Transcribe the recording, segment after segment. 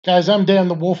Guys, I'm Dan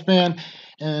the Wolfman,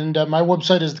 and my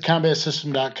website is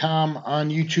thecombatsystem.com.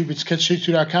 On YouTube, it's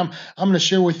catchjiu-jitsu.com. I'm going to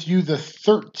share with you the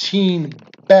 13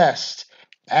 best,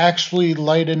 actually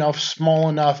light enough, small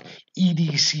enough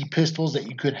EDC pistols that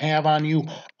you could have on you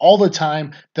all the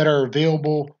time that are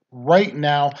available right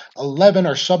now. 11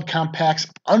 are subcompacts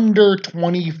under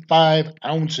 25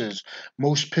 ounces.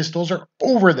 Most pistols are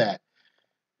over that.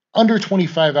 Under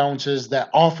 25 ounces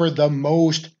that offer the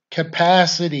most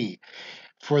capacity.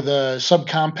 For the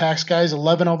subcompacts, guys,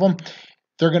 11 of them,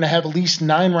 they're going to have at least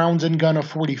 9 rounds in gun of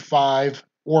 45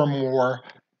 or more,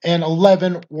 and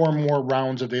 11 or more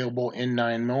rounds available in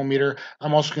 9mm.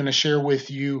 I'm also going to share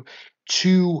with you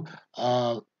 2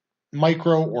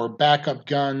 micro or backup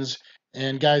guns.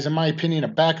 And guys, in my opinion, a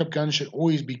backup gun should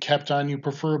always be kept on you,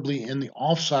 preferably in the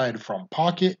offside front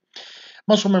pocket.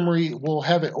 Muscle memory will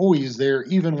have it always there,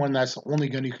 even when that's the only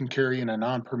gun you can carry in a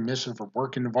non-permissive or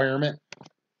work environment.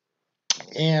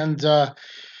 And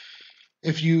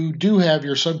if you do have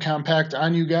your subcompact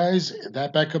on you guys,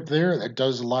 that backup there, that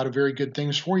does a lot of very good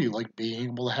things for you, like being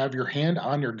able to have your hand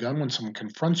on your gun when someone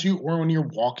confronts you or when you're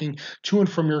walking to and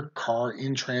from your car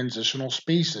in transitional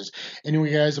spaces.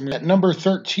 Anyway, guys, at number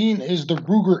 13 is the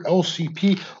Ruger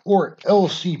LCP or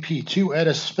LCP2 at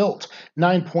a svelte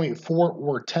 9.4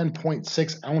 or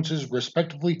 10.6 ounces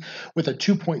respectively, with a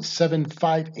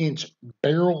 2.75-inch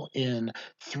barrel in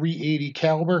 .380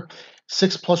 caliber.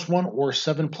 6+1 or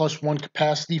 7+1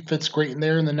 capacity fits great in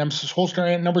there in the Nemesis holster.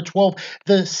 And number 12,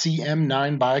 the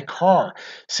CM9 by Car.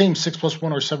 Same 6+1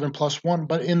 or 7+1,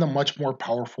 but in the much more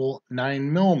powerful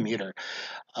 9mm.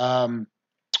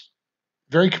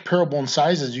 Very comparable in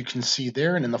size, as you can see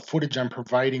there, and in the footage I'm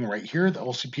providing right here, the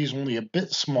LCP is only a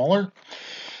bit smaller.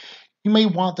 You may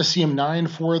want the CM9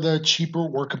 for the cheaper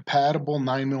or compatible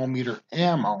 9mm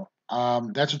ammo.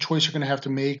 That's a choice you're going to have to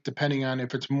make depending on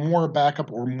if it's more a backup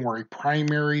or more a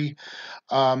primary.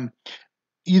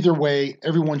 Either way,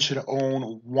 everyone should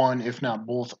own one, if not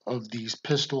both, of these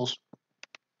pistols.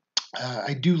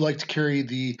 I do like to carry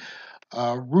the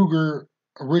Ruger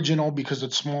original because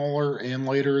it's smaller and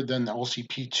lighter than the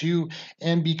LCP2,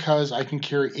 and because I can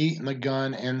carry 8 in the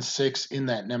gun and 6 in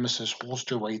that Nemesis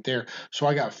holster right there. So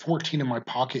I got 14 in my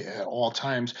pocket at all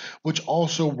times, which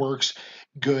also works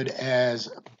good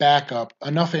as backup.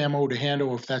 Enough ammo to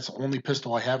handle if that's the only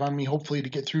pistol I have on me, hopefully, to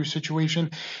get through a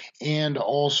situation, and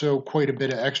also quite a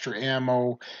bit of extra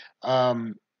ammo.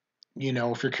 You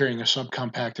know, if you're carrying a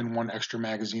subcompact and 1 extra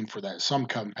magazine for that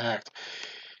subcompact.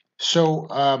 So,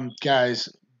 guys,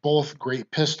 both great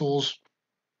pistols.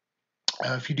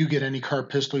 If you do get any car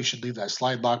pistol, you should leave that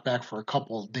slide lock back for a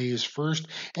couple of days first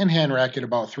and hand rack it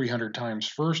about 300 times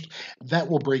first. That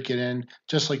will break it in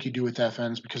just like you do with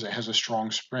FNs because it has a strong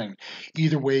spring.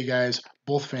 Either way, guys,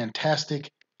 both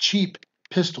fantastic, cheap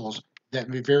pistols that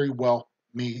very well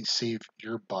may save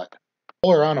your butt.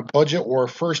 Or on a budget or a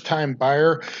first-time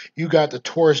buyer, you got the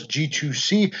Taurus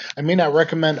G2C. I may not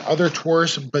recommend other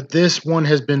Taurus, but this one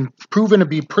has been proven to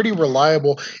be pretty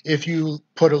reliable if you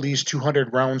put at least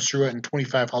 200 rounds through it and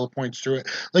 25 hollow points through it,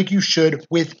 like you should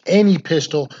with any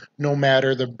pistol, no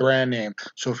matter the brand name.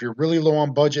 So if you're really low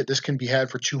on budget, this can be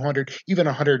had for 200, even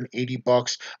 180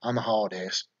 bucks on the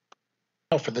holidays.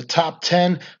 For the top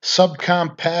 10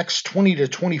 subcompacts, 20 to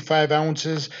 25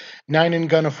 ounces, 9 in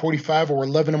gun of 45 or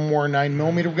 11 or more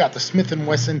 9mm. We got the Smith &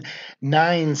 Wesson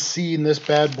 9C in this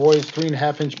bad boy,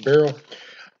 3.5-inch barrel,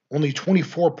 only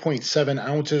 24.7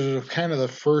 ounces, kind of the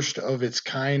first of its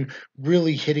kind,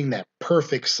 really hitting that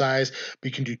perfect size.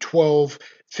 But you can do 12,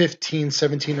 15,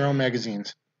 17 round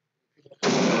magazines.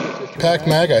 Pack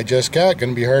mag I just got,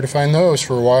 gonna be hard to find those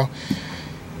for a while.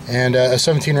 And a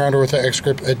 17 rounder with an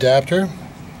X-grip adapter.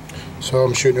 So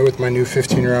I'm shooting it with my new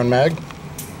 15 round mag.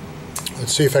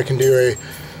 Let's see if I can do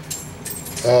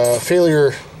a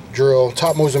failure drill,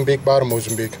 top Mozambique, bottom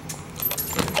Mozambique.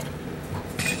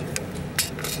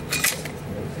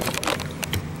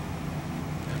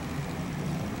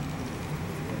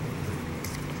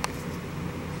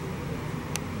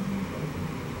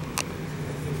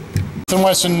 Smith &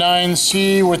 Wesson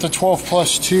 9C with a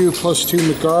 12+2 +2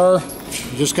 McGar.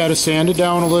 You just got to sand it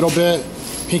down a little bit.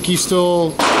 Pinky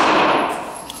still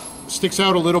sticks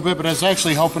out a little bit, but it's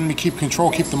actually helping me keep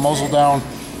control, keep the muzzle down,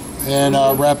 and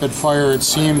rapid fire. It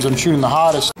seems I'm shooting the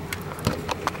hottest.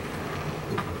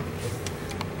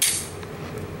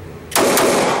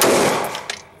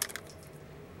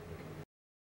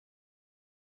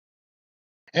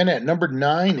 And at number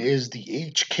 9 is the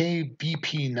HK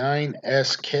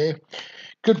VP9SK.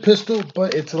 Good pistol,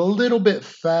 but it's a little bit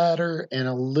fatter and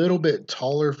a little bit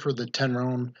taller for the 10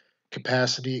 round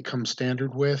capacity it comes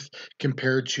standard with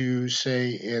compared to,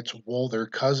 say, its older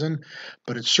cousin,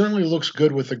 but it certainly looks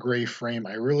good with the gray frame.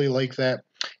 I really like that.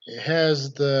 It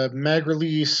has the mag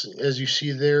release, as you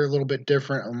see there, a little bit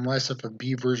different, unless if a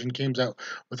B version came out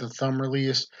with a thumb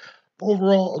release.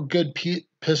 Overall, a good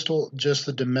pistol, just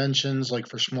the dimensions, like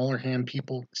for smaller hand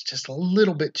people, it's just a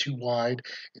little bit too wide.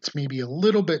 It's maybe a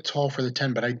little bit tall for the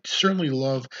 10, but I certainly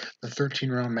love the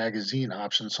 13-round magazine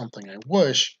option, something I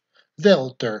wish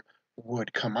Velter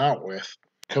would come out with.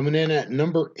 Coming in at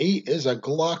number 8 is a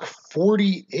Glock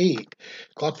 48.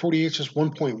 Glock 48 is just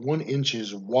 1.1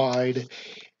 inches wide,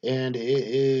 and it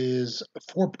is a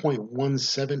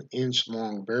 4.17-inch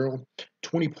long barrel,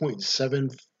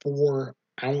 20.74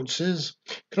 ounces.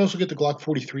 You can also get the Glock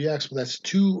 43X, but that's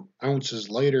 2 ounces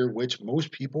lighter, which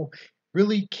most people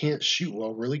really can't shoot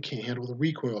well, really can't handle the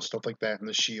recoil, stuff like that, and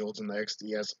the shields and the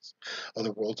XDSs.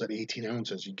 Other worlds at 18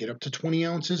 ounces. You get up to 20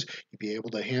 ounces, you'd be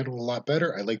able to handle a lot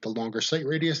better. I like the longer sight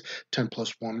radius,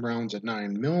 10+1 rounds at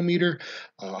 9mm,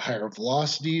 higher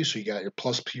velocity, so you got your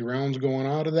plus P rounds going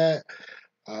out of that.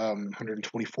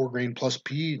 124 grain plus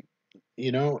P,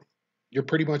 you know, you're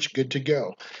pretty much good to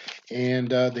go. And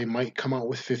they might come out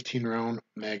with 15-round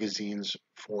magazines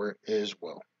for it as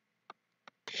well.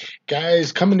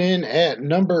 Guys, coming in at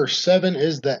number 7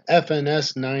 is the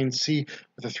FNS 9C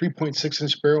with a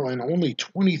 3.6-inch barrel and only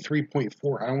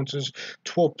 23.4 ounces,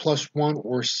 12+1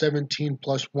 or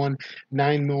 17+1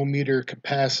 9mm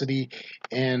capacity.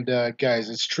 And guys,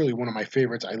 it's truly one of my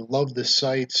favorites. I love the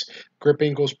sights. Grip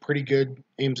angle's pretty good.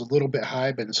 Aims a little bit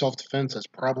high, but in self-defense, that's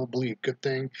probably a good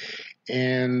thing.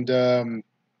 And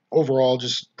overall,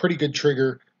 just pretty good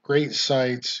trigger, great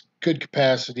sights, good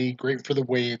capacity, great for the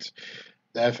weights.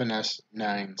 The FNS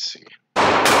 9C.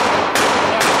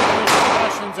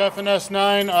 FNS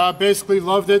 9, basically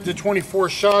loved it. Did 24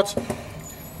 shots,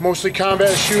 mostly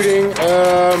combat shooting,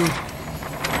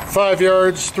 5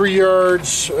 yards, 3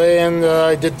 yards, and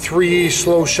I did 3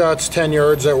 slow shots, 10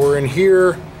 yards that were in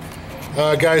here.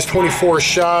 Guys, 24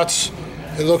 shots.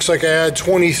 It looks like I had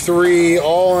 23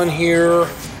 all in here,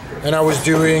 and I was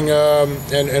doing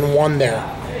and 1 there.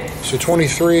 So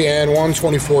 23 and 1,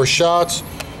 24 shots.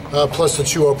 Plus the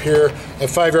 2 up here. At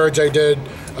 5 yards, I did 2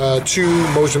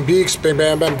 Mozambiques, bang,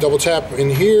 bang, bang, double tap in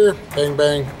here, bang,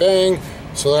 bang, bang.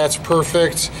 So that's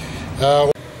perfect.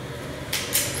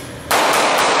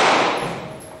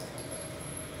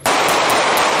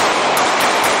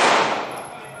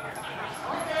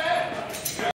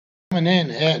 Coming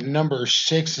in at number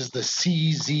 6 is the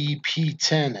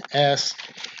CZP-10S.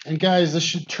 And guys, this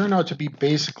should turn out to be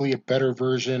basically a better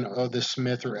version of the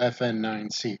Smith or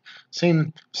FN9C.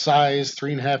 Same size,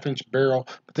 3.5-inch barrel,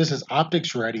 but this is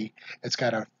optics ready. It's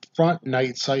got a front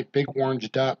night sight, big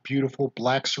orange dot, beautiful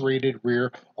black serrated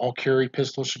rear. All carry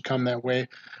pistols should come that way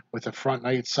with a front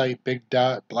night sight, big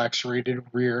dot, black serrated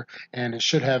rear, and it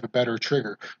should have a better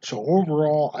trigger. So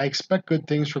overall, I expect good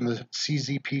things from the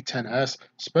CZP-10S,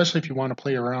 especially if you want to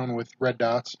play around with red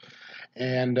dots.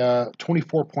 And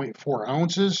 24.4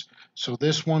 ounces. So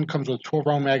this one comes with a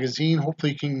 12-round magazine.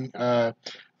 Hopefully you can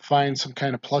find some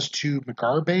kind of +2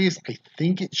 McGar base. I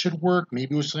think it should work,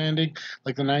 maybe with sanding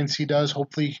like the 9C does.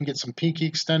 Hopefully you can get some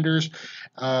pinky extenders,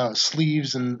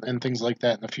 sleeves, and things like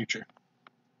that in the future.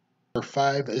 Number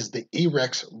 5 is the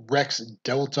EREX Rex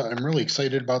Delta. I'm really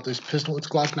excited about this pistol. It's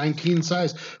Glock 19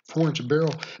 size, 4-inch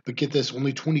barrel, but get this,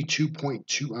 only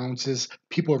 22.2 ounces.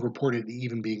 People have reported it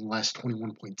even being less,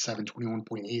 21.7,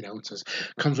 21.8 ounces.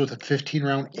 Comes with a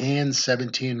 15-round and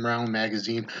 17-round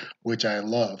magazine, which I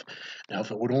love. Now,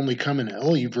 if it would only come in an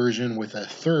LE version with a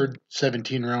third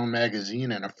 17-round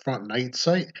magazine and a front night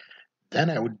sight, then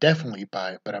I would definitely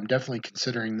buy it, but I'm definitely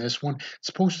considering this one. It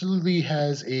supposedly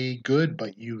has a good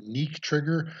but unique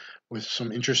trigger with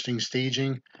some interesting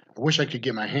staging. I wish I could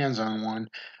get my hands on one.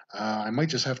 I might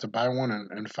just have to buy one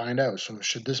and find out. So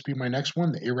should this be my next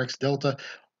one? The EREX Delta,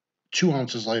 2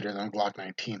 ounces lighter than Glock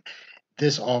 19.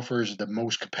 This offers the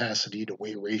most capacity to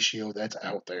weight ratio that's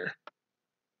out there.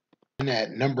 And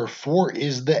at number 4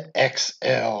 is the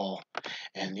XL.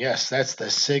 And yes, that's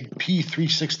the SIG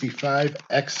P365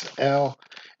 XL.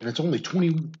 And it's only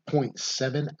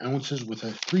 20.7 ounces with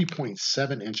a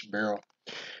 3.7-inch barrel.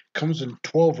 Comes in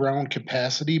 12-round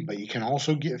capacity, but you can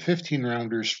also get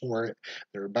 15-rounders for it.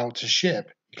 They're about to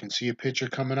ship. You can see a picture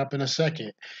coming up in a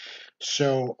second.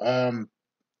 So,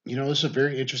 you know, this is a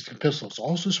very interesting pistol. It's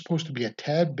also supposed to be a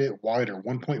tad bit wider,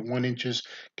 1.1 inches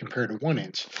compared to 1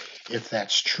 inch. If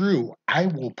that's true, I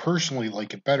will personally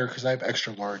like it better because I have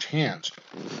extra large hands.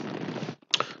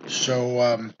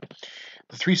 So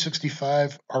the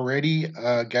 365 already,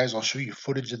 guys, I'll show you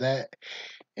footage of that.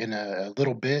 in a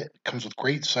little bit. Comes with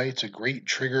great sights, a great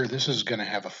trigger. This is going to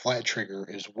have a flat trigger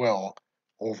as well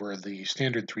over the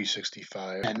standard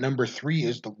 365. At number 3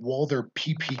 is the Walther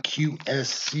PPQ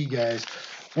SC, guys.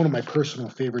 One of my personal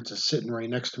favorites is sitting right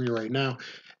next to me right now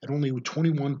at only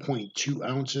 21.2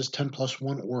 ounces,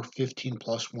 10+1 or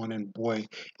 15+1, and boy,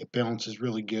 it balances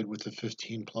really good with the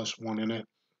 15+1 in it.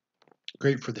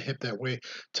 Great for the hip that way.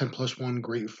 10+1,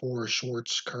 great for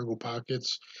shorts, cargo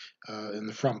pockets, in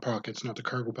the front pockets, not the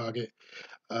cargo pocket.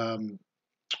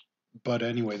 But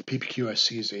anyway, the PPQ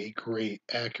SC is a great,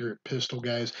 accurate pistol,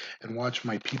 guys. And watch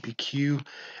my PPQ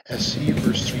SC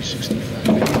versus 365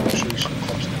 video. I'll show you some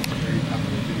clips now. Very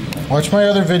popular video. Watch my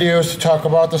other videos to talk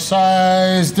about the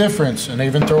size difference, and I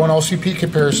even throw an LCP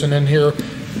comparison in here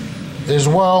as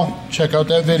well. Check out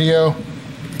that video.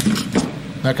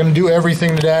 Not going to do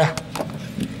everything today.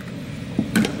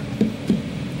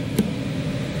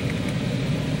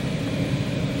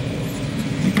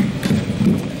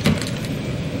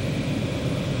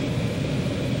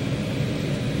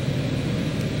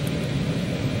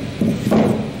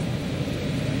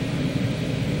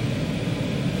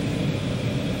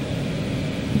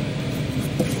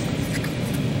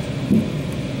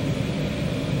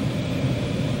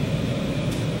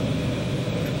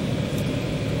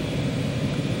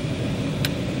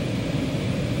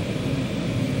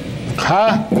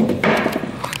 Huh?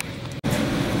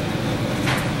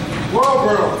 Whoa,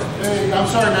 bro. Hey, I'm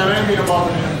sorry, man. I didn't mean to bump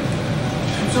into you.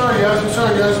 I'm sorry,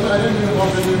 guys. I didn't mean to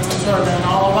bump into you. I'm sorry, man.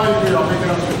 I'll buy you a beer. I'll make it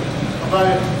up to you. I'll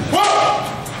buy you. Whoa!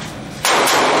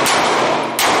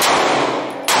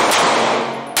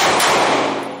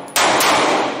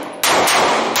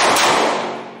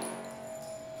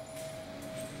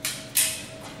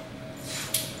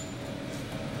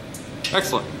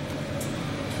 Excellent.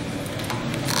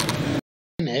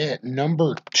 At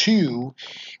number 2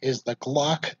 is the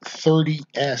Glock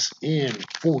 30S in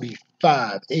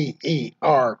 45.88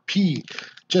 RP,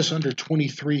 just under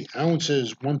 23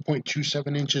 ounces,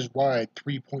 1.27 inches wide,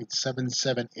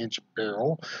 3.77 inch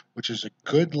barrel, which is a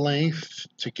good length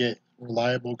to get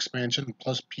reliable expansion,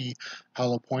 plus P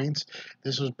hollow points.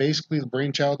 This was basically the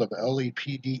brainchild of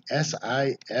LAPD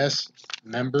SIS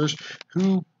members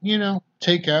who, you know,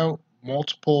 take out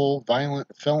multiple violent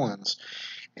felons.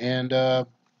 And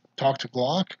talked to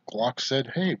Glock. Glock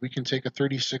said, hey, we can take a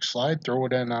 36 slide, throw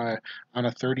it in on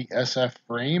a 30 SF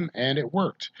frame, and it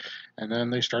worked. And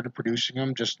then they started producing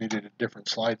them, just needed a different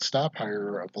slide stop,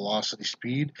 higher velocity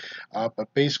speed.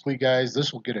 But basically, guys,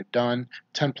 this will get it done.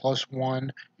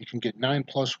 10+1, you can get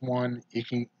 9+1, you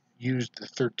can use the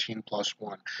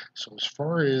 13+1. So as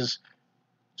far as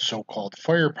so-called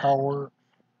firepower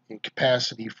and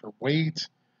capacity for weight,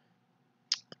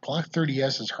 the Glock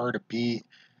 30S is hard to beat.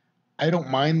 I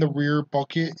don't mind the rear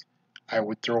bucket. I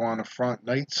would throw on a front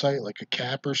night sight like a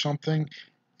cap or something.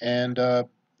 And,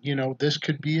 you know, this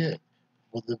could be it.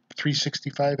 With the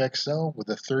 365 XL, with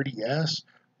the 30S,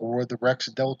 or with the Rex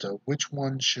Delta. Which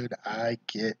one should I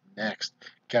get next?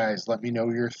 Guys, let me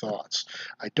know your thoughts.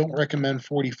 I don't recommend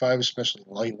 45, especially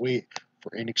lightweight,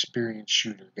 for inexperienced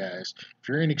shooter, guys. If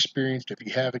you're inexperienced, if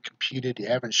you haven't competed, you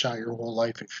haven't shot your whole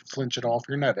life, if you flinch it off,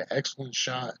 you're not an excellent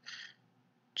shot,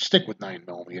 stick with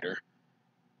 9mm.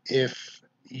 If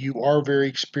you are very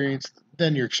experienced,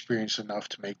 then you're experienced enough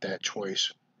to make that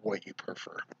choice what you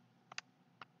prefer.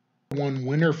 One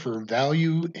winner for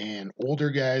value and older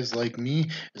guys like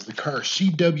me is the Car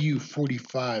CW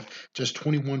 45, just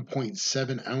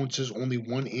 21.7 ounces, only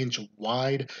 1 inch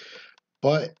wide,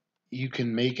 but you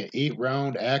can make an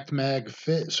 8-round act mag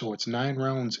fit, so it's 9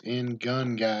 rounds in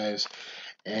gun, guys.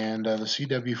 And the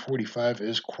CW 45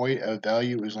 is quite a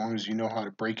value as long as you know how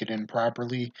to break it in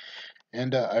properly.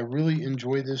 And I really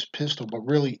enjoy this pistol, but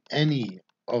really any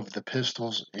of the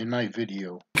pistols in my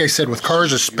video. Like I said, with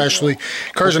cars especially,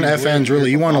 cars and FNs,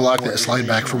 really, you want to lock that slide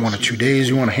back for 1 or 2 days.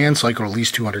 You want to hand cycle at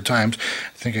least 200 times.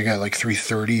 I think I got like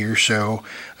 330 or so.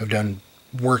 I've done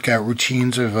workout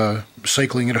routines of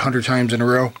cycling it 100 times in a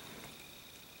row.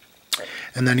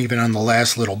 And then even on the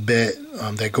last little bit,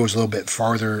 that goes a little bit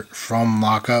farther from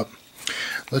lockup.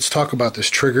 Let's talk about this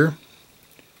trigger.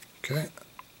 Okay.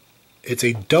 It's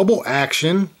a double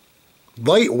action,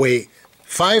 lightweight,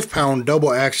 5-pound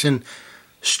double action,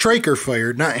 striker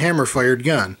fired, not hammer fired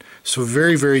gun. So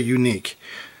very, very unique.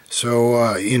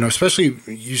 So, you know, especially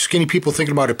you skinny people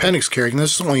thinking about appendix carrying,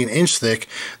 this is only 1 inch thick.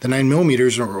 The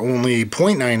 9mm are only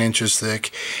 0.9 inches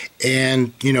thick.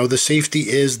 And, you know, the safety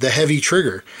is the heavy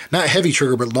trigger. Not heavy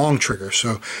trigger, but long trigger.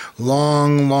 So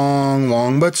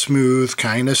long, but smooth,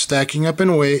 kind of stacking up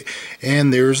in weight.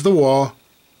 And there's the wall.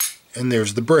 And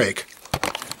there's the break.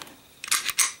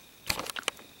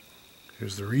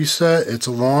 Here's the reset. It's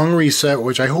a long reset,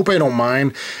 which I hope I don't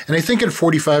mind. And I think at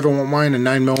 45 I won't mind a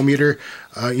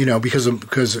 9mm, you know, because of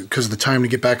the time to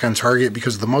get back on target,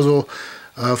 because of the muzzle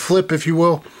flip, if you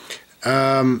will.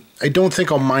 I don't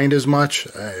think I'll mind as much.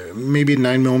 Maybe a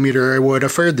 9mm I would. I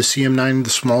fired the CM9,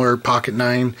 the smaller pocket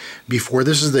 9 before.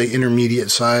 This is the intermediate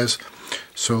size.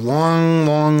 So long,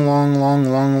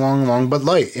 but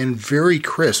light and very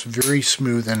crisp, very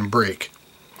smooth and break.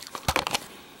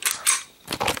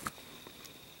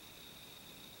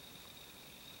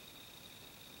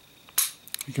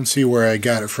 You can see where I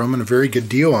got it from, and a very good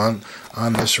deal on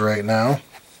this right now.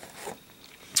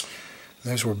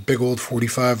 There's what big old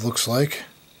 45 looks like.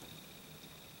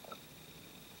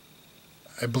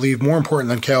 I believe more important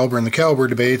than caliber in the caliber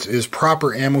debates is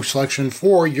proper ammo selection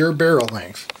for your barrel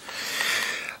length.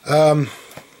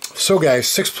 So guys,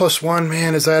 6+1,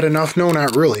 man, is that enough? No,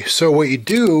 not really. So what you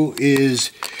do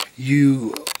is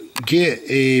you get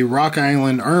a Rock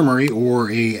Island Armory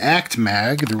or a ACT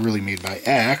mag. They're really made by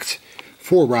ACT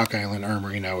for Rock Island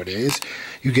Armory nowadays.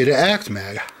 You get an ACT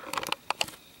mag.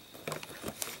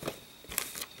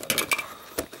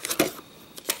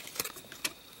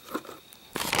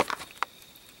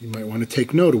 You might want to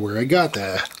take note of where I got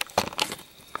that.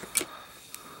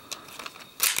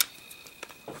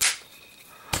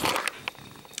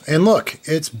 And look,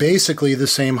 it's basically the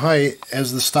same height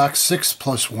as the stock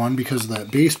 6+1 because of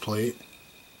that base plate.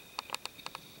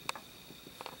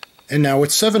 And now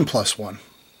it's 7+1.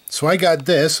 So I got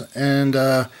this, and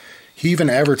he even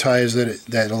advertised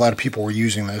that a lot of people were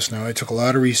using this. Now, I took a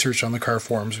lot of research on the car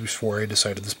forums before I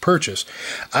decided this purchase.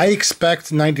 I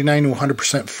expect 99 to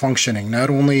 100% functioning, not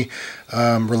only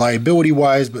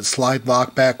reliability-wise, but slide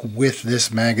lockback with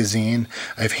this magazine.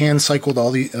 I've hand cycled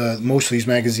all the most of these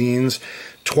magazines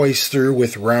twice through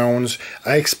with rounds.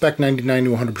 I expect 99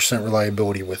 to 100%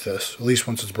 reliability with this, at least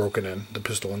once it's broken in, the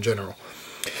pistol in general.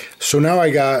 So now I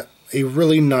got a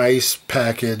really nice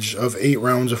package of 8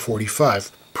 rounds of 45.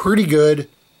 Pretty good,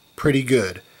 pretty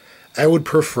good. I would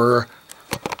prefer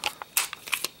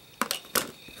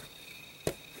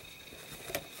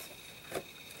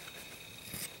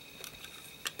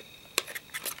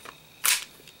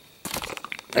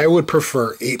I would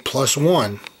prefer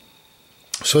 8+1.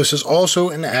 So this is also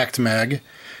an ACT mag.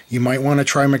 You might want to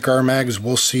try McGar mags.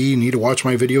 We'll see. You need to watch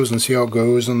my videos and see how it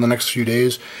goes in the next few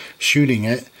days shooting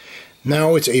it.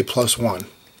 Now it's 8+1.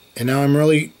 And now I'm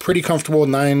really pretty comfortable with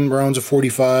 9 rounds of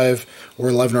 45 or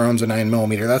 11 rounds of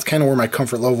 9mm. That's kind of where my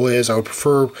comfort level is. I would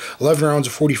prefer 11 rounds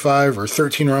of 45 or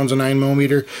 13 rounds of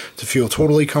 9mm to feel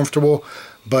totally comfortable.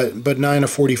 But 9 of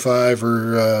 45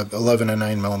 or 11 of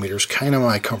 9mm is kind of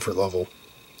my comfort level.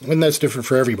 And that's different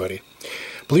for everybody.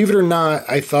 Believe it or not,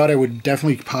 I thought I would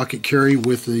definitely pocket carry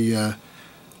with the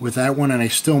with that one, and I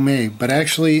still may. But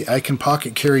actually, I can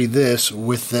pocket carry this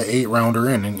with the 8-rounder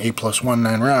in 8+1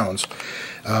 9 rounds.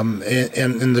 And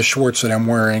the shorts that I'm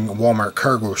wearing, Walmart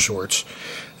cargo shorts,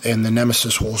 and the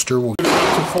Nemesis holster. Will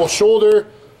to full shoulder.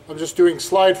 I'm just doing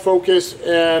slide focus,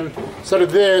 and instead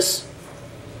of this,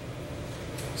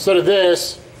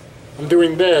 I'm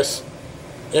doing this.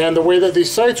 And the way that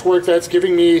these sights work, that's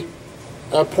giving me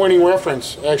a pointing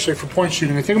reference, actually, for point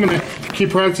shooting. I think I'm going to keep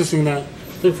practicing that.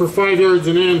 I think for 5 yards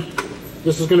and in,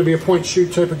 this is going to be a point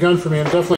shoot type of gun for me. I'm definitely